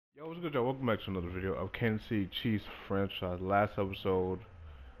Yo, what's good, y'all? Welcome back to another video of Kansas City Chiefs franchise. Last episode,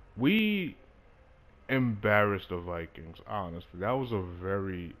 we embarrassed the Vikings. Honestly, that was a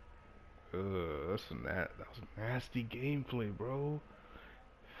very, that was a nasty gameplay, bro.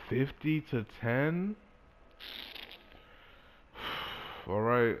 50-10. All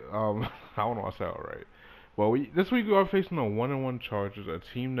right. I don't know. I said all right. Well, this week we are facing the 1-1 Chargers, a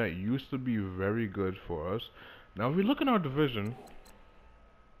team that used to be very good for us. Now, if we look in our division,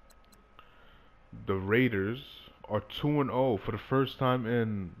 the Raiders are 2-0 for the first time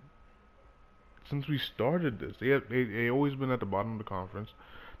in since we started this. They always been at the bottom of the conference.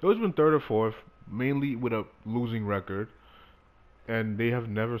 They always been third or fourth, mainly with a losing record, and they have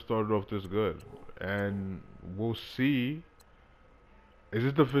never started off this good. And we'll see. Is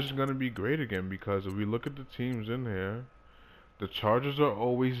this division gonna be great again? Because if we look at the teams in here, the Chargers are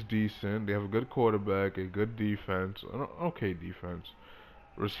always decent. They have a good quarterback, a good defense, an okay defense.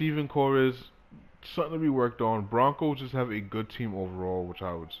 Receiving core is something to be worked on. Broncos just have a good team overall, which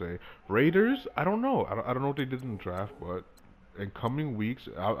I would say. Raiders, I don't know. I don't know what they did in the draft, but in coming weeks,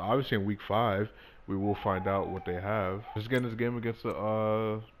 obviously in week 5, we will find out what they have. Let's get in this game against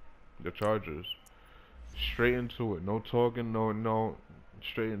the Chargers. Straight into it. No talking, no,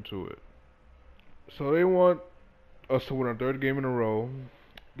 straight into it. So they want us to win our 3rd game in a row,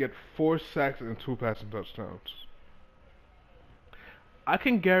 get 4 sacks and 2 passing touchdowns. I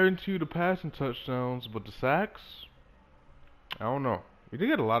can guarantee you the passing touchdowns, but the sacks, I don't know. We did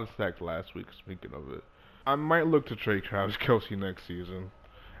get a lot of sacks last week, speaking of it. I might look to trade Travis Kelce next season.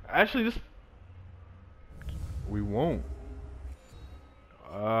 Actually, we won't.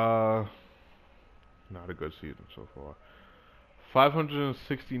 Not a good season so far.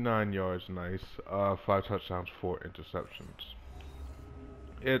 569 yards, nice. 5 touchdowns, 4 interceptions.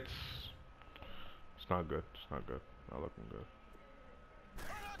 It's not good. It's not good. Not looking good.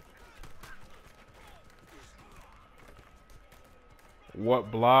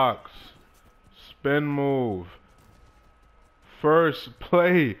 What blocks? Spin move. First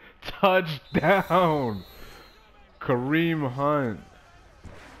play. Touchdown. Kareem Hunt.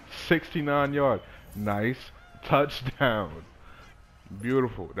 69 yards. Nice. Touchdown.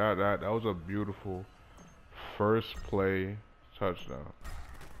 Beautiful. That was a beautiful first play touchdown.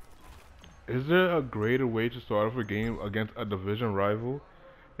 Is there a greater way to start off a game against a division rival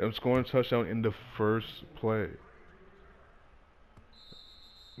than scoring a touchdown in the first play?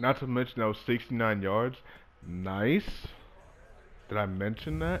 Not to mention that was 69 yards. Nice. Did I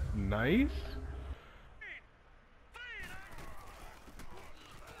mention that? Nice.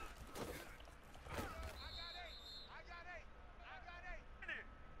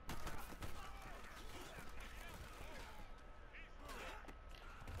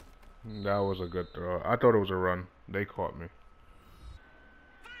 That was a good throw. I thought it was a run. They caught me.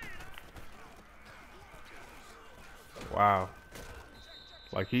 Wow.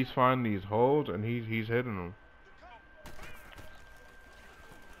 Like, he's finding these holes and he's hitting them.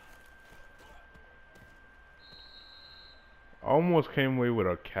 Almost came away with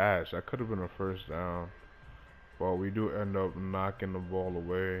a catch. That could have been a first down. But we do end up knocking the ball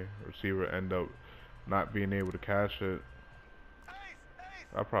away. Receiver end up not being able to catch it.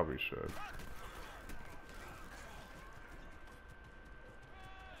 I probably should.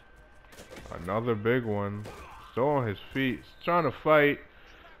 Another big one. Still on his feet. Trying to fight.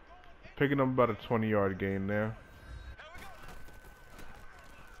 Picking up about a 20-yard gain there.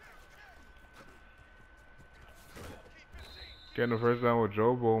 Getting the first down with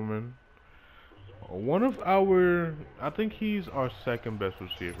Joe Bowman. One of our, I think he's our 2nd best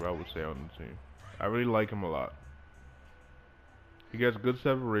receiver, I would say, on the team. I really like him a lot. He gets good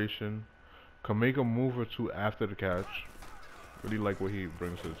separation. Can make a move or 2 after the catch. Really like what he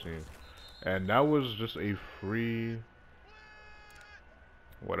brings to the team. And that was just a free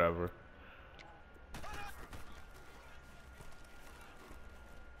whatever.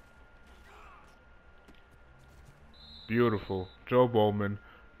 Beautiful. Joe Bowman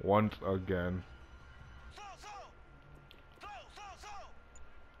once again.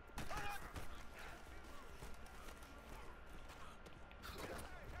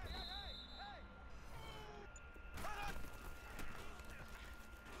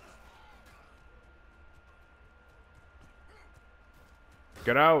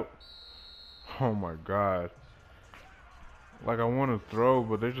 Get out. Oh my god. Like, I want to throw,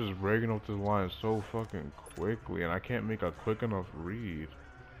 but they're just breaking up this line so fucking quickly, and I can't make a quick enough read.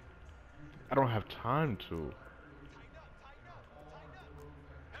 I don't have time to.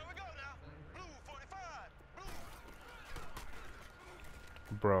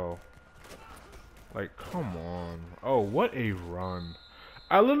 Bro. Like, come on. Oh, what a run.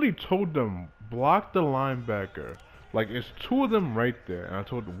 I literally told them, block the linebacker. Like, it's two of them right there. And I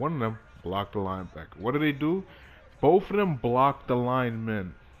told one of them, block the linebacker. What do? Both of them block the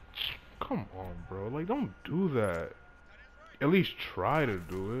linemen. Come on, bro. Like, don't do that. At least try to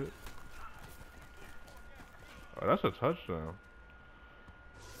do it. Oh, that's a touchdown.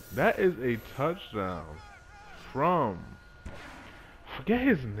 That is a touchdown from... Forget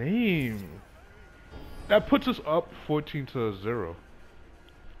his name. That puts us up 14-0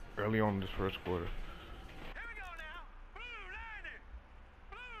 early on in this first quarter.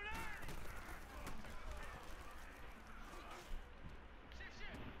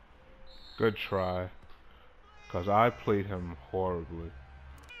 Good try. Because I played him horribly.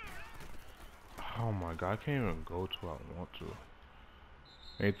 Oh my god, I can't even go to where I want to.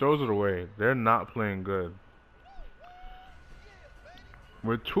 And he throws it away. They're not playing good.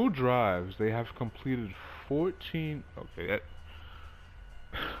 With 2 drives, they have completed 14... Okay, that...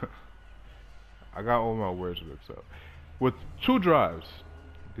 I got all my words mixed up. With 2 drives,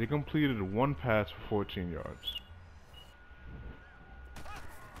 they completed 1 pass for 14 yards.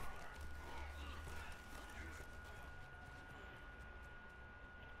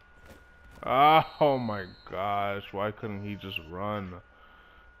 Oh my gosh, why couldn't he just run?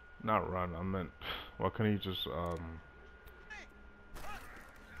 Not run, I meant, why couldn't he just,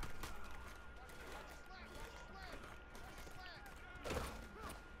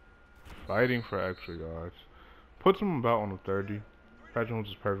 fighting for extra yards. Puts him about on the 30. Patrick Jones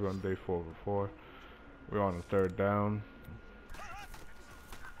is perfect on day 4 over 4. We're on the 3rd down.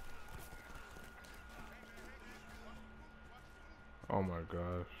 Oh my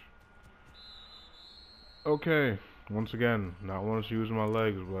gosh. Okay, once again, not wanting to use my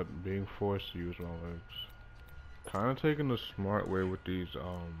legs, but being forced to use my legs. Kind of taking the smart way with these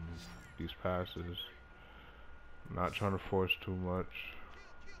passes. Not trying to force too much.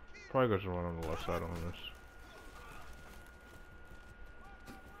 Probably gonna run on the left side on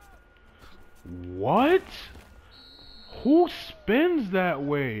this. What? Who spins that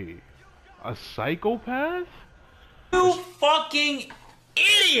way? A psychopath? You fucking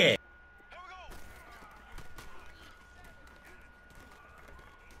idiot!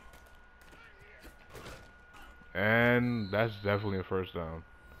 And that's definitely a first down.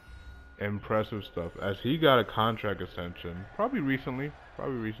 Impressive stuff. As he got a contract extension, probably recently. A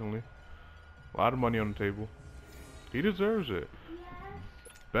lot of money on the table. He deserves it.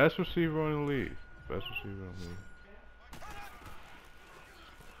 Best receiver in the league. Best receiver in the league.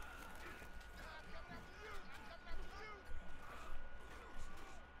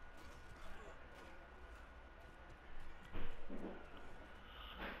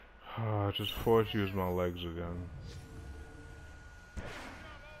 Just force use my legs again.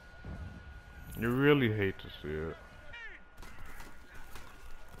 You really hate to see it.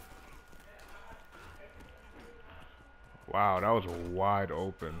 Wow, that was wide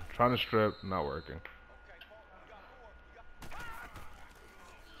open. Trying to strip, not working.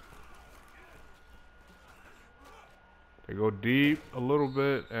 They go deep a little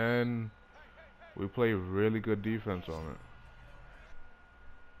bit, and we play really good defense on it.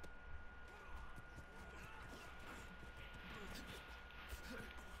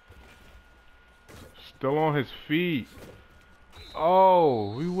 Still on his feet.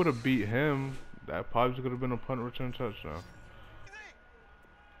 Oh, we would have beat him. That probably could have been a punt return touchdown.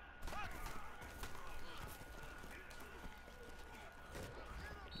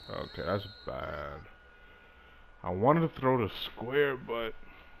 Okay, that's bad. I wanted to throw the square, but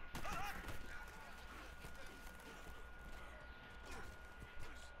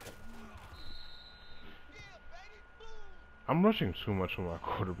I'm rushing too much on my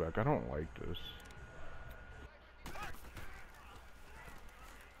quarterback. I don't like this.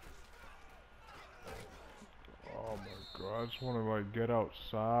 Oh my god, I just want to like get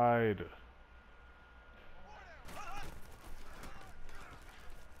outside.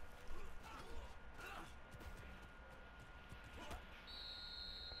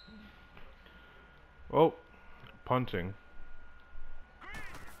 Oh, punting.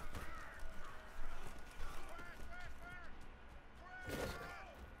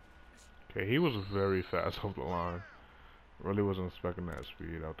 Okay, he was very fast off the line. Really wasn't expecting that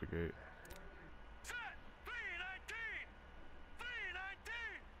speed out the gate.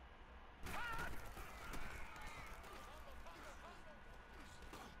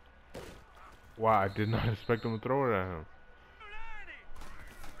 Wow, I did not expect him to throw it at him.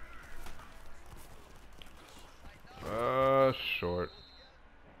 Short.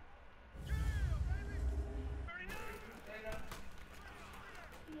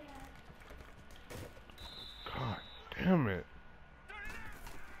 God damn it.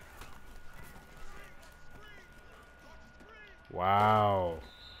 Wow.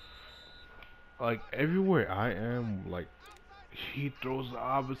 Like, everywhere I am, like, he throws the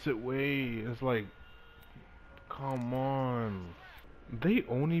opposite way. It's like, come on. They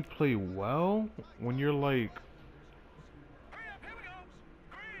only play well when you're, like,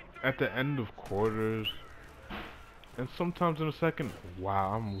 at the end of quarters. And sometimes in a second.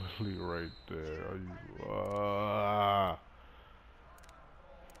 Wow, I'm literally right there. Are you,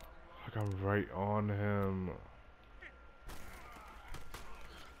 like, I'm right on him.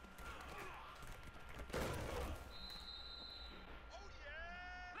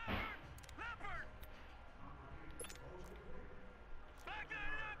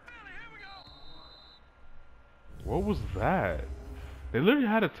 What was that? They literally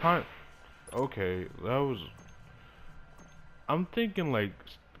had a time. Okay, that was. I'm thinking like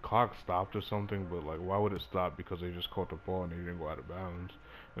the clock stopped or something, but like why would it stop? Because they just caught the ball and they didn't go out of bounds,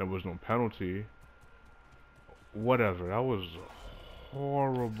 and there was no penalty. Whatever. That was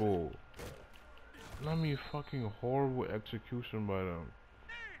horrible. I mean, fucking horrible execution by them.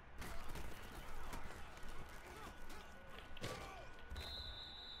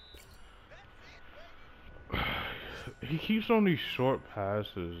 He keeps on these short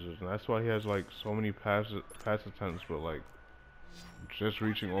passes, and that's why he has like so many pass attempts, but like just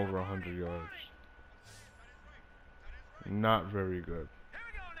reaching over 100 yards. Not very good.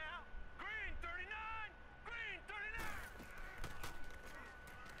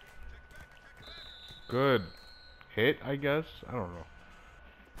 Good hit, I guess. I don't know.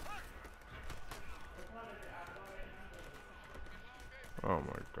 Oh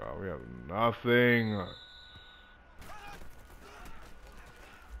my god, we have nothing.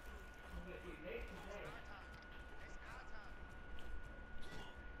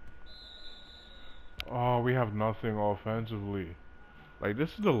 Oh, we have nothing offensively. Like,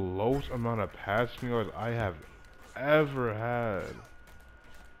 this is the lowest amount of passing yards I have ever had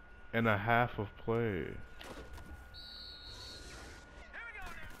in a half of play.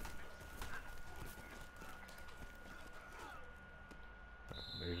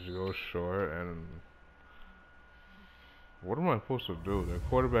 They just go short, and what am I supposed to do? Their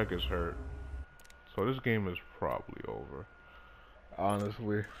quarterback is hurt, so this game is probably over.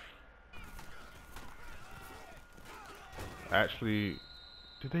 Honestly. Actually,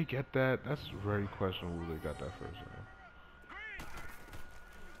 did they get that? That's very questionable they got that first time.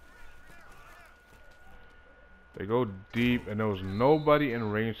 They go deep, and there was nobody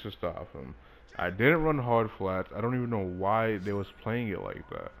in range to stop him. I didn't run hard flats. I don't even know why they was playing it like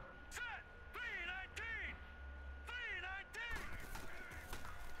that.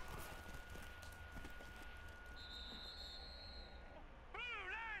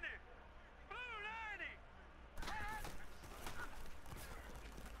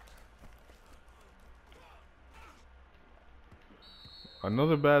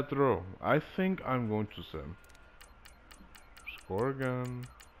 Another bad throw. I think I'm going to sim. Score again.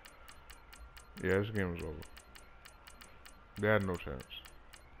 Yeah, this game is over. They had no chance.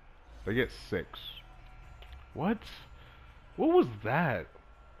 They get 6. What? What was that?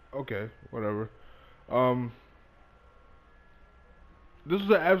 Okay, whatever. This was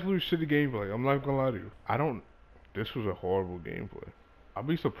an absolute shitty gameplay. I'm not gonna lie to you. This was a horrible gameplay. I'll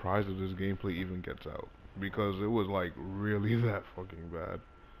be surprised if this gameplay even gets out, because it was like really that fucking bad.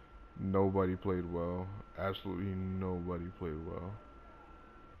 Nobody played well. Absolutely nobody played well.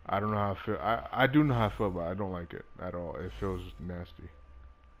 I don't know how I feel. I do know how I feel, but I don't like it at all. It feels nasty.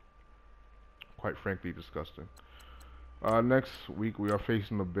 Quite frankly, disgusting. Next week we are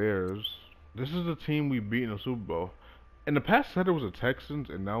facing the Bears. This is the team we beat in the Super Bowl. In the past, said it was the Texans,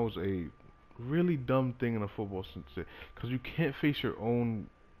 and that was a really dumb thing in a football sense, because you can't face your own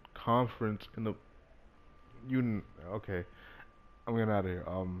conference in the. Okay. I'm getting out of here.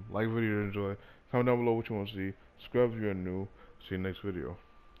 Like video to enjoy. Comment down below what you want to see. Subscribe if you're new. See you next video.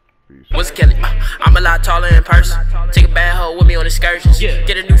 Peace. What's killing? I'm a lot taller in person. Take a bad hoe with me on excursions.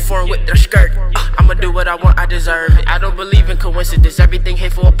 Get a new foreign with their skirt. I'ma do what I want, I deserve it. I don't believe in coincidence. Everything here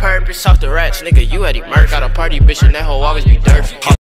for a purpose. Talk to rats, nigga, you had emerged. Got a party bitch and that hoe always be dirty.